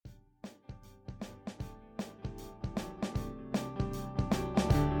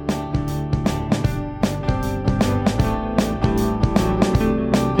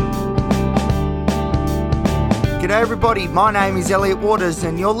G'day everybody, my name is Elliot Waters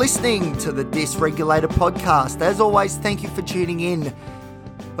and you're listening to the Dysregulator podcast. As always, thank you for tuning in.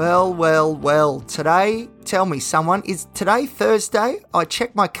 Well, today, tell me someone, is today Thursday? I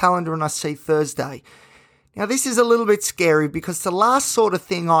check my calendar and I see Thursday. Now this is a little bit scary because the last sort of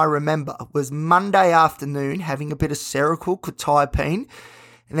thing I remember was Monday afternoon having a bit of Seroquel, quetiapine,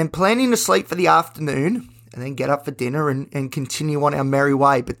 and then planning to sleep for the afternoon and then get up for dinner and continue on our merry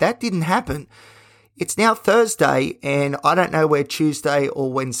way. But that didn't happen. It's now Thursday and I don't know where Tuesday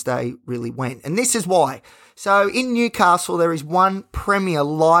or Wednesday really went. And this is why. So in Newcastle, there is one premier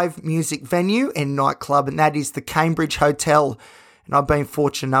live music venue and nightclub, and that is the Cambridge Hotel. And I've been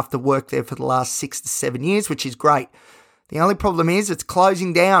fortunate enough to work there for the last 6 to 7 years, which is great. The only problem is it's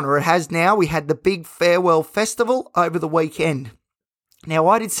closing down, or it has now. We had the big farewell festival over the weekend. Now,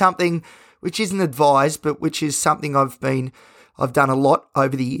 I did something which isn't advised, but which is something I've done a lot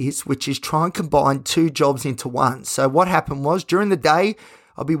over the years, which is try and combine 2 jobs into one. So what happened was during the day,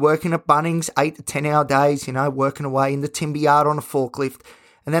 I'll be working at Bunnings 8 to 10 hour days, working away in the timber yard on a forklift.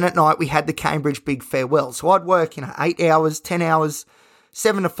 And then at night, we had the Cambridge Big Farewell. So I'd work, 8 hours, 10 hours,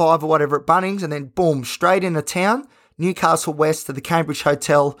 7 to 5 or whatever at Bunnings, and then boom, straight into town, Newcastle West to the Cambridge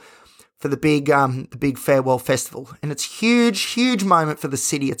Hotel for the big farewell festival. And it's huge moment for the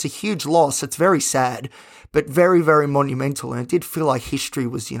city. It's a huge loss. It's very sad, but very, very monumental. And it did feel like history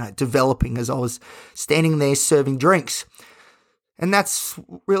was, developing as I was standing there serving drinks. And that's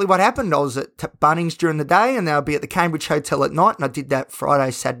really what happened. I was at Bunnings during the day and then I'd be at the Cambridge Hotel at night, and I did that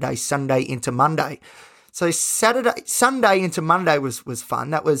Friday, Saturday, Sunday into Monday. So Sunday into Monday was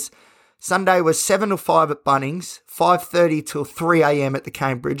fun. Sunday was 7 to 5 at Bunnings, 5:30 till 3 a.m. at the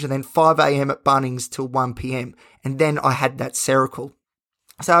Cambridge, and then 5 a.m. at Bunnings till 1 p.m. And then I had that Seroquel.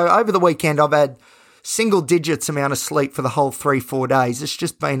 So over the weekend, I've had single digits amount of sleep for the whole 3-4 days. It's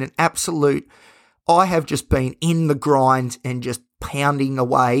just been an absolute, I have just been in the grind and just pounding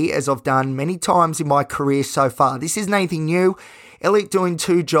away as I've done many times in my career so far. This isn't anything new. Elliot doing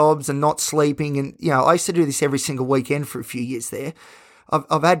 2 jobs and not sleeping. And, I used to do this every single weekend for a few years there.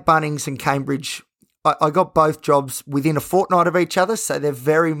 I've had Bunnings and Cambridge. I got both jobs within a fortnight of each other, so they've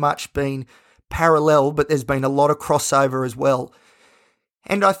very much been parallel, but there's been a lot of crossover as well.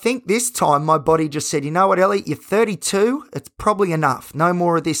 And I think this time my body just said, you know what, Elliot, you're 32, it's probably enough. No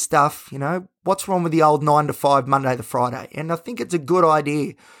more of this stuff, What's wrong with the old 9 to 5, Monday to Friday? And I think it's a good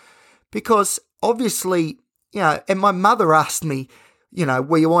idea because obviously, and my mother asked me,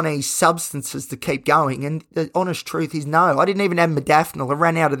 were you on any substances to keep going? And the honest truth is no. I didn't even have modafinil. I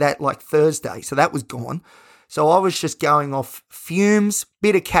ran out of that like Thursday, so that was gone. So I was just going off fumes,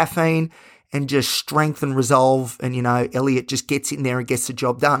 bit of caffeine, and just strength and resolve. And, Elliot just gets in there and gets the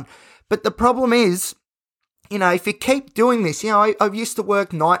job done. But the problem is, if you keep doing this, I used to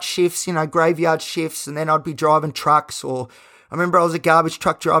work night shifts, graveyard shifts, and then I'd be driving trucks. Or I remember I was a garbage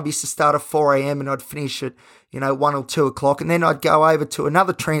truck driver, used to start at 4 a.m. and I'd finish at 1 or 2 o'clock, and then I'd go over to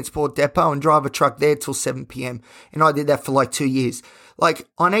another transport depot and drive a truck there till 7 p.m. And I did that for like 2 years. I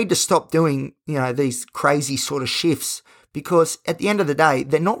need to stop doing, these crazy sort of shifts because at the end of the day,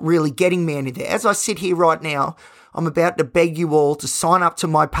 they're not really getting me anywhere. As I sit here right now, I'm about to beg you all to sign up to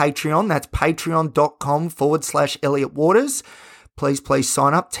my Patreon. That's patreon.com/Elliot Waters. Please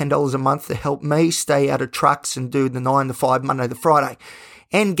sign up, $10 a month to help me stay out of trucks and do the 9 to 5, Monday to Friday.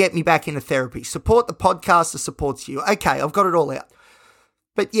 And get me back into therapy. Support the podcast that supports you. Okay, I've got it all out.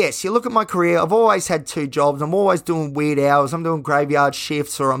 But yes, you look at my career, I've always had 2 jobs. I'm always doing weird hours. I'm doing graveyard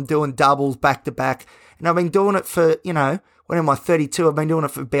shifts or I'm doing doubles back to back. And I've been doing it for, when am I 32? I've been doing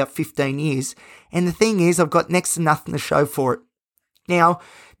it for about 15 years. And the thing is, I've got next to nothing to show for it. Now,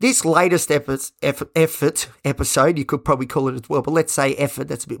 this latest effort episode, you could probably call it as well, but let's say effort,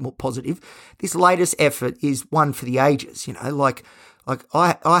 that's a bit more positive. This latest effort is one for the ages,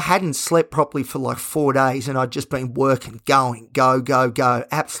 I hadn't slept properly for like 4 days and I'd just been working, go.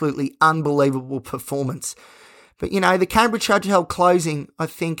 Absolutely unbelievable performance. But, the Cambridge Hotel closing, I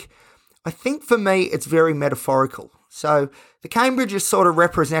think for me, it's very metaphorical. So the Cambridge has sort of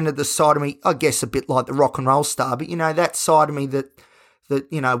represented the side of me, I guess a bit like the rock and roll star, but, that side of me that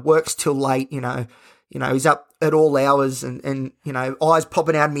works till late, he's up at all hours and eyes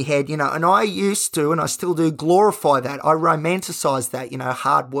popping out of my head, and I used to, and I still do, glorify that. I romanticize that,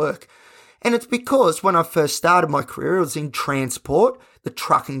 hard work. And it's because when I first started my career, I was in transport, the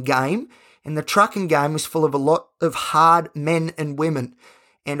trucking game, and the trucking game was full of a lot of hard men and women.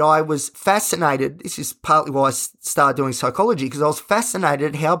 And I was fascinated, this is partly why I started doing psychology, because I was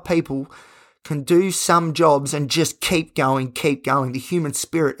fascinated how people can do some jobs and just keep going. The human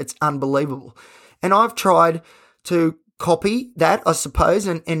spirit, it's unbelievable. And I've tried to copy that, I suppose,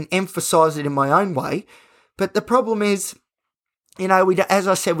 and emphasize it in my own way. But the problem is, as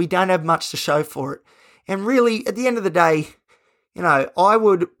I said, we don't have much to show for it. And really, at the end of the day, I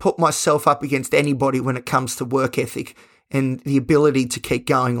would put myself up against anybody when it comes to work ethic and the ability to keep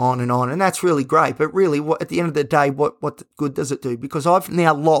going on. And that's really great. But really, at the end of the day, what good does it do? Because I've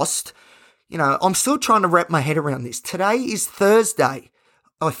now lost, I'm still trying to wrap my head around this. Today is Thursday,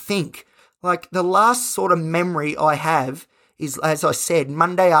 I think. Like, the last sort of memory I have is, as I said,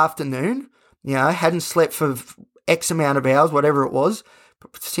 Monday afternoon. Hadn't slept for X amount of hours, whatever it was,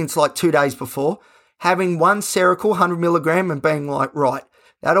 since like 2 days before. Having one Seroquel, 100 milligram, and being like, right,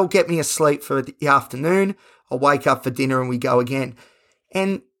 that'll get me asleep for the afternoon. I'll wake up for dinner and we go again.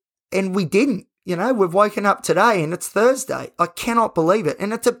 And we didn't. We've woken up today and it's Thursday. I cannot believe it.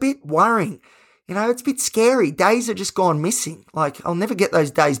 And it's a bit worrying. It's a bit scary. Days are just gone missing. Like, I'll never get those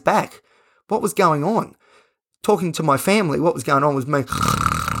days back. What was going on? Talking to my family, what was going on was me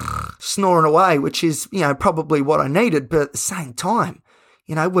snoring away, which is, probably what I needed. But at the same time,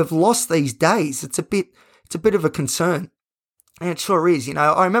 we've lost these days. It's a bit of a concern. And it sure is.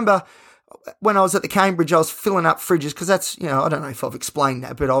 I remember when I was at the Cambridge, I was filling up fridges because that's, I don't know if I've explained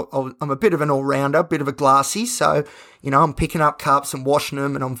that, but I'm a bit of an all-rounder, a bit of a glassy. So, I'm picking up cups and washing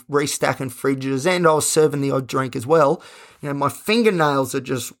them and I'm restacking fridges, and I was serving the odd drink as well. My fingernails are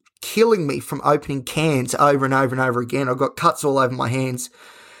just killing me from opening cans over and over and over again. I've got cuts all over my hands.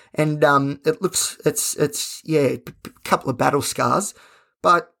 And it's a couple of battle scars.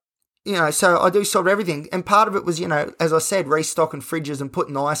 But, so I do sort of everything. And part of it was, as I said, restocking fridges and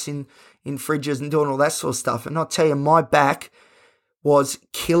putting ice in fridges and doing all that sort of stuff. And I'll tell you, my back was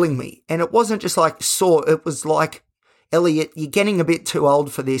killing me. And it wasn't just like sore. It was like, Elliot, you're getting a bit too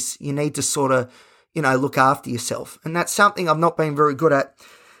old for this. You need to sort of, look after yourself. And that's something I've not been very good at.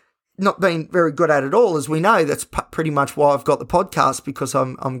 Not been very good at all, as we know. That's pretty much why I've got the podcast, because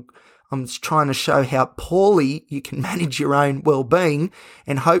I'm trying to show how poorly you can manage your own well-being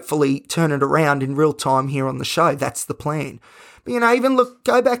and hopefully turn it around in real time here on the show. That's the plan. But, even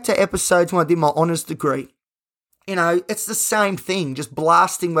go back to episodes when I did my honours degree. It's the same thing, just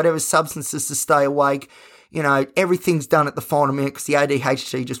blasting whatever substances to stay awake. Everything's done at the final minute because the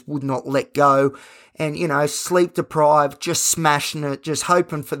ADHD just would not let go. And, sleep deprived, just smashing it, just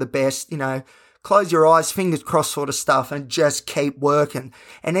hoping for the best, close your eyes, fingers crossed sort of stuff, and just keep working.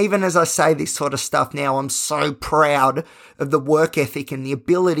 And even as I say this sort of stuff now, I'm so proud of the work ethic and the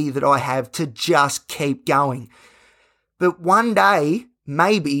ability that I have to just keep going. But one day,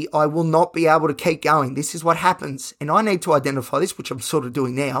 maybe I will not be able to keep going. This is what happens. And I need to identify this, which I'm sort of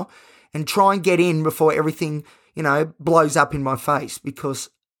doing now, and try and get in before everything, blows up in my face, because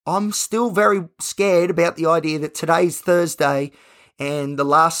I'm still very scared about the idea that today's Thursday and the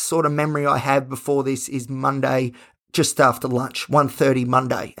last sort of memory I have before this is Monday, just after lunch, 1:30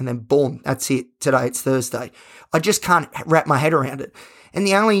 Monday, and then boom, that's it. Today it's Thursday. I just can't wrap my head around it. And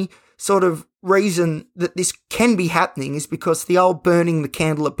the only sort of reason that this can be happening is because the old burning the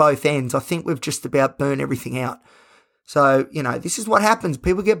candle at both ends. I think we've just about burned everything out. So, this is what happens.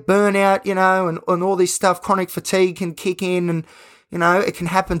 People get burnout, and all this stuff. Chronic fatigue can kick in, and it can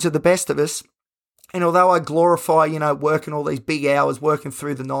happen to the best of us. And although I glorify, working all these big hours, working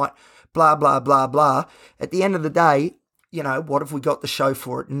through the night, blah, blah, blah, blah, at the end of the day, what have we got to show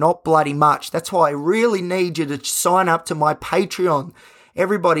for it? Not bloody much. That's why I really need you to sign up to my Patreon.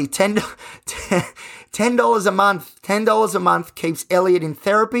 Everybody, $10 a month. $10 a month keeps Elliot in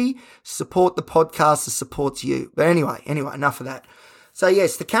therapy. Support the podcast that supports you. But anyway, enough of that. So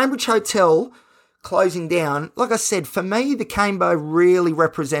yes, the Cambridge Hotel closing down, like I said, for me, the Cambo really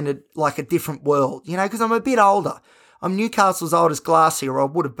represented like a different world, because I'm a bit older. I'm Newcastle's oldest glassy, or I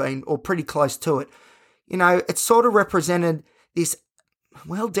would have been, or pretty close to it. It sort of represented this,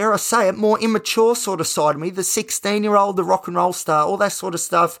 well, dare I say it, more immature sort of side of me, the 16-year-old, the rock and roll star, all that sort of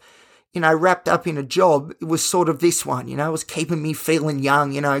stuff, wrapped up in a job. It was sort of this one, it was keeping me feeling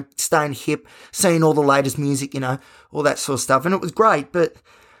young, staying hip, seeing all the latest music, all that sort of stuff. And it was great, but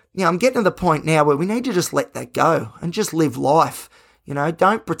I'm getting to the point now where we need to just let that go and just live life.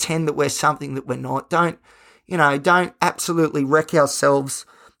 Don't pretend that we're something that we're not. Don't absolutely wreck ourselves,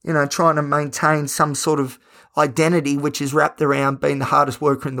 trying to maintain some sort of identity which is wrapped around being the hardest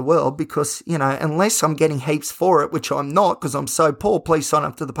worker in the world, because, unless I'm getting heaps for it, which I'm not because I'm so poor, please sign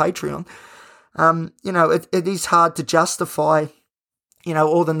up to the Patreon. It is hard to justify,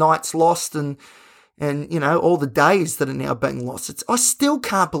 all the nights lost and all the days that are now being lost. I still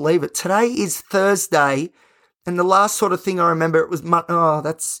can't believe it. Today is Thursday, and the last sort of thing I remember, it was,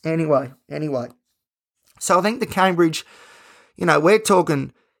 anyway. So I think the Cambridge, we're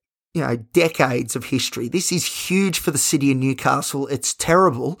talking, decades of history. This is huge for the city of Newcastle. It's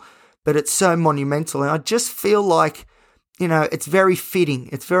terrible, but it's so monumental. And I just feel like, it's very fitting.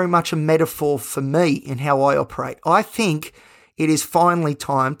 It's very much a metaphor for me in how I operate. I think it is finally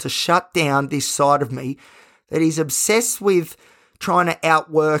time to shut down this side of me that is obsessed with trying to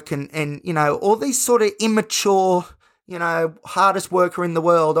outwork and all these sort of immature, hardest worker in the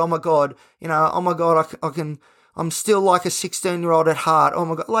world. Oh my God, I'm still like a 16-year-old at heart. Oh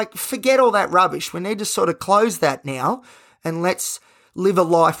my God, like forget all that rubbish. We need to sort of close that now and let's live a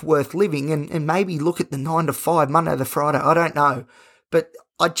life worth living and maybe look at the 9 to 5, Monday to Friday. I don't know. But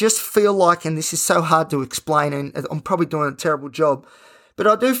I just feel like, and this is so hard to explain and I'm probably doing a terrible job, but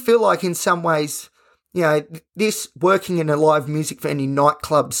I do feel like in some ways, this working in a live music venue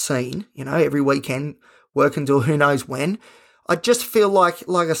nightclub scene, every weekend, work until who knows when, I just feel like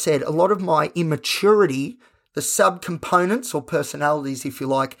I said, a lot of my immaturity, the subcomponents or personalities, if you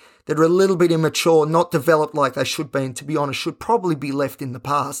like, that are a little bit immature, not developed like they should be, and to be honest, should probably be left in the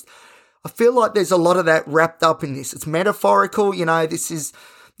past. I feel like there's a lot of that wrapped up in this. It's metaphorical, this is,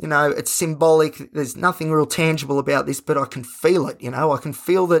 it's symbolic. There's nothing real tangible about this, but I can feel it, I can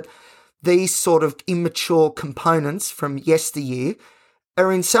feel that these sort of immature components from yesteryear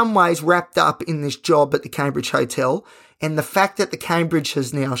are in some ways wrapped up in this job at the Cambridge Hotel, and the fact that the Cambridge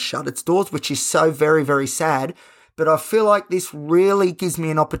has now shut its doors, which is so very, very sad. But I feel like this really gives me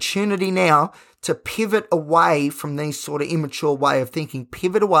an opportunity now to pivot away from these sort of immature way of thinking,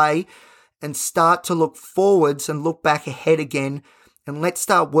 pivot away and start to look forwards and look back ahead again. And let's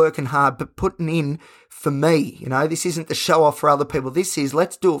start working hard, but putting in for me. This isn't the show off for other people. This is,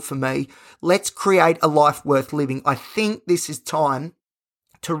 let's do it for me. Let's create a life worth living. I think this is time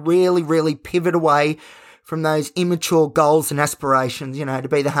to really, really pivot away from those immature goals and aspirations, to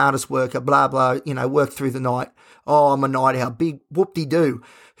be the hardest worker, blah, blah, work through the night. Oh, I'm a night owl, big whoop-de-doo.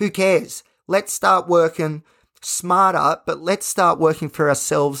 Who cares? Let's start working smarter, but let's start working for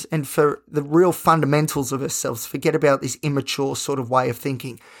ourselves and for the real fundamentals of ourselves. Forget about this immature sort of way of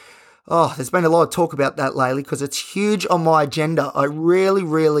thinking. Oh, there's been a lot of talk about that lately because it's huge on my agenda. I really,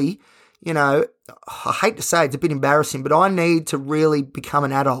 really, I hate to say it's a bit embarrassing, but I need to really become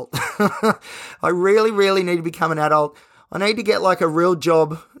an adult. I really, really need to become an adult. I need to get like a real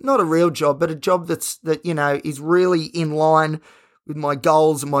job, not a real job, but a job that is really in line with my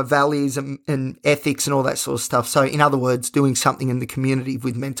goals and my values and ethics and all that sort of stuff. So in other words, doing something in the community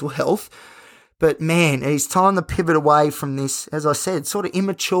with mental health. But man, it's time to pivot away from this, as I said, sort of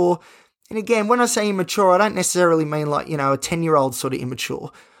immature. And again, when I say immature, I don't necessarily mean like, a 10-year-old sort of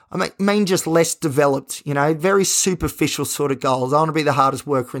immature. I mean just less developed, very superficial sort of goals. I want to be the hardest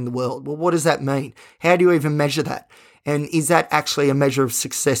worker in the world. Well, what does that mean? How do you even measure that? And is that actually a measure of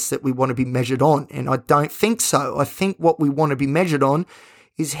success that we want to be measured on? And I don't think so. I think what we want to be measured on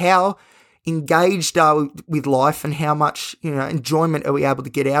is how engaged are we with life and how much, enjoyment are we able to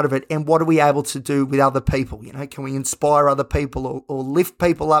get out of it, and what are we able to do with other people? Can we inspire other people or lift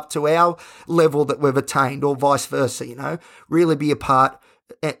people up to our level that we've attained, or vice versa, really be a part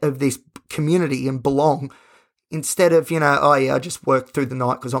of this community and belong, instead of, I just work through the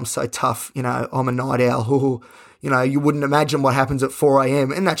night because I'm so tough, I'm a night owl, you wouldn't imagine what happens at 4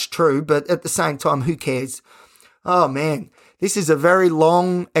 a.m. And that's true, but at the same time, who cares? Oh man, this is a very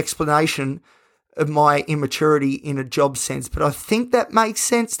long explanation of my immaturity in a job sense, but I think that makes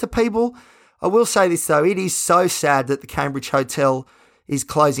sense to people. I will say this though, it is so sad that the Cambridge Hotel is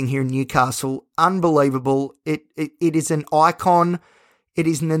closing here in Newcastle. Unbelievable. It is an icon. It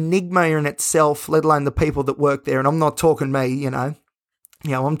is an enigma in itself, let alone the people that work there. And I'm not talking me,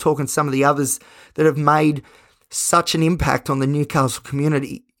 I'm talking some of the others that have made such an impact on the Newcastle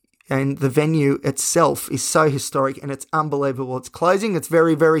community. And the venue itself is so historic and it's unbelievable. It's closing. It's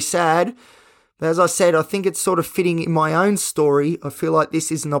very, very sad. But as I said, I think it's sort of fitting in my own story. I feel like this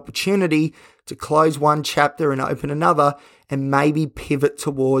is an opportunity to close one chapter and open another and maybe pivot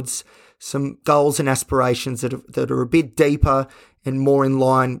towards some goals and aspirations that are a bit deeper and more in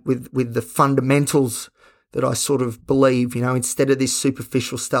line with the fundamentals that I sort of believe, instead of this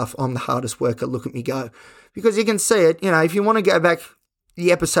superficial stuff, I'm the hardest worker, look at me go. Because you can see it, if you want to go back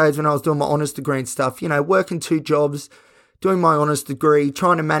the episodes when I was doing my honours degree and stuff, working 2 jobs, doing my honours degree,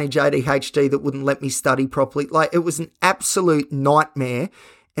 trying to manage ADHD that wouldn't let me study properly. Like, it was an absolute nightmare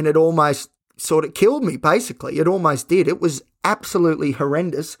and it almost sort of killed me, basically. It almost did. It was absolutely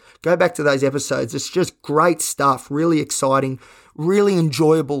horrendous. Go back to those episodes. It's just great stuff, really exciting, really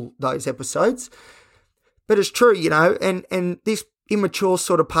enjoyable, those episodes. But it's true, and this immature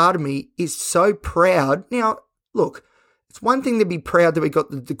sort of part of me is so proud. Now, look, it's one thing to be proud that we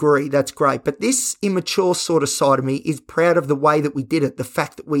got the degree, that's great, but this immature sort of side of me is proud of the way that we did it, the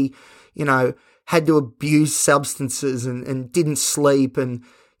fact that we, had to abuse substances and didn't sleep and,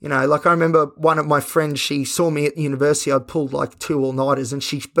 Like I remember one of my friends, she saw me at university, I'd pulled like 2 all-nighters, and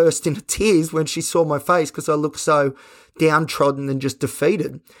she burst into tears when she saw my face because I looked so downtrodden and just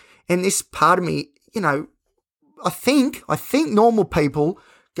defeated. And this part of me, I think normal people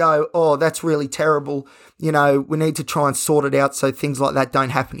go, oh, that's really terrible. We need to try and sort it out so things like that don't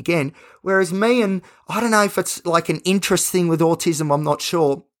happen again. Whereas me, and I don't know if it's like an interest thing with autism, I'm not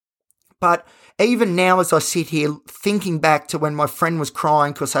sure. But even now as I sit here thinking back to when my friend was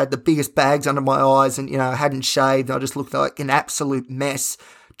crying because I had the biggest bags under my eyes and, I hadn't shaved. I just looked like an absolute mess,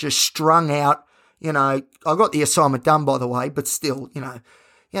 just strung out. I got the assignment done, by the way, but still,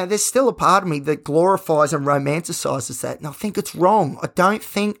 there's still a part of me that glorifies and romanticizes that. And I think it's wrong. I don't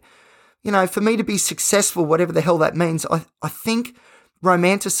think, for me to be successful, whatever the hell that means, I think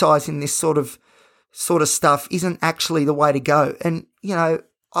romanticizing this sort of stuff isn't actually the way to go. And,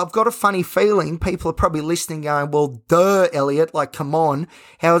 I've got a funny feeling people are probably listening going, well, duh, Elliot, like, come on,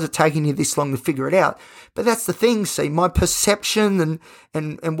 how is it taking you this long to figure it out? But that's the thing, see, my perception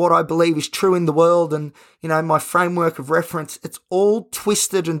and what I believe is true in the world and, my framework of reference, it's all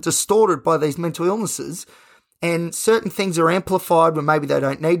twisted and distorted by these mental illnesses. And certain things are amplified when maybe they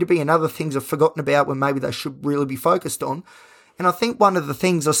don't need to be, and other things are forgotten about when maybe they should really be focused on. And I think one of the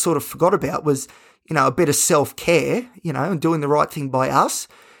things I sort of forgot about was, a bit of self-care, and doing the right thing by us.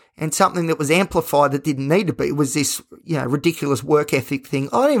 And something that was amplified that didn't need to be was this, ridiculous work ethic thing.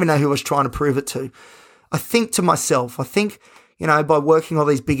 I don't even know who I was trying to prove it to. I think to myself, by working all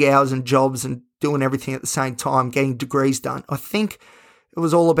these big hours and jobs and doing everything at the same time, getting degrees done, I think it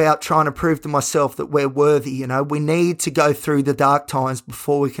was all about trying to prove to myself that we're worthy. We need to go through the dark times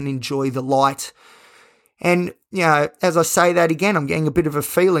before we can enjoy the light. And, as I say that again, I'm getting a bit of a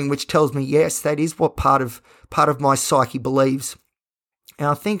feeling which tells me, yes, that is what part of my psyche believes. And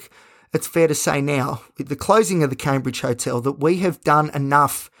I think it's fair to say now, with the closing of the Cambridge Hotel, that we have done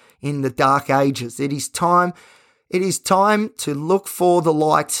enough in the dark ages. It is time to look for the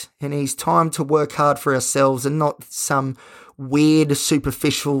light, and it is time to work hard for ourselves and not some weird,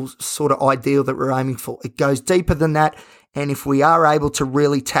 superficial sort of ideal that we're aiming for. It goes deeper than that, and if we are able to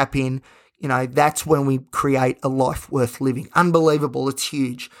really tap in, that's when we create a life worth living. Unbelievable. It's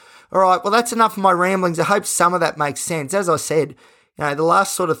huge. All right, well, that's enough of my ramblings. I hope some of that makes sense. As I said, the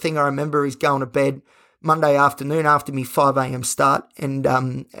last sort of thing I remember is going to bed Monday afternoon after me 5 a.m. start,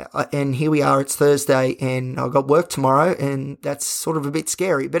 and here we are, it's Thursday, and I've got work tomorrow, and that's sort of a bit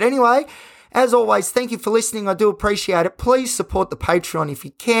scary. But anyway, as always, thank you for listening. I do appreciate it. Please support the Patreon if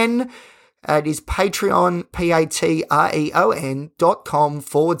you can. It is Patreon,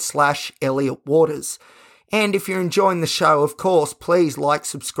 patreon.com/Elliot Waters. And if you're enjoying the show, of course, please like,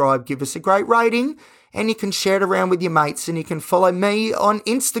 subscribe, give us a great rating, and you can share it around with your mates, and you can follow me on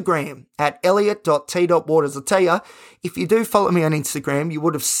Instagram at elliot.t.waters. I'll tell you, if you do follow me on Instagram, you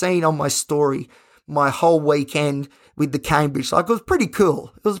would have seen on my story my whole weekend with the Cambridge. Like, it was pretty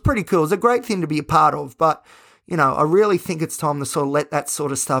cool. It was a great thing to be a part of, but I really think it's time to sort of let that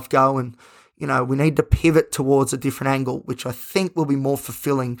sort of stuff go, and, we need to pivot towards a different angle, which I think will be more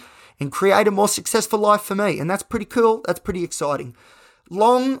fulfilling and create a more successful life for me. And that's pretty cool. That's pretty exciting.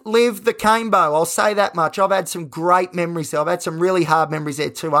 Long live the Cambo. I'll say that much. I've had some great memories there. I've had some really hard memories there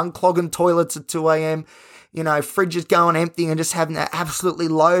too. Unclogging toilets at 2 a.m., fridges going empty and just having to absolutely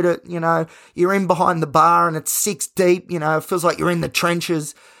load it. You're in behind the bar and it's 6 deep. It feels like you're in the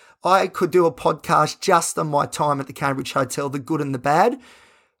trenches. I could do a podcast just on my time at the Cambridge Hotel, the good and the bad.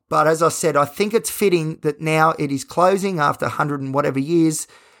 But as I said, I think it's fitting that now it is closing after 100 and whatever years,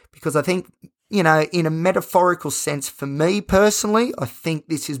 because I think, in a metaphorical sense, for me personally, I think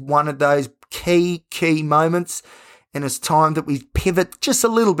this is one of those key moments, and it's time that we pivot just a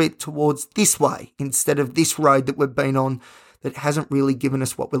little bit towards this way instead of this road that we've been on that hasn't really given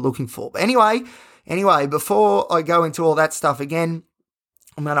us what we're looking for. But anyway, before I go into all that stuff again,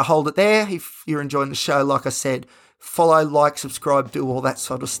 I'm going to hold it there. If you're enjoying the show, like I said, follow, like, subscribe, do all that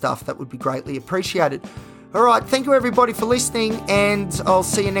sort of stuff. That would be greatly appreciated. All right, thank you everybody for listening, and I'll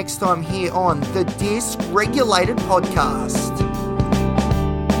see you next time here on the Dysregulated Podcast.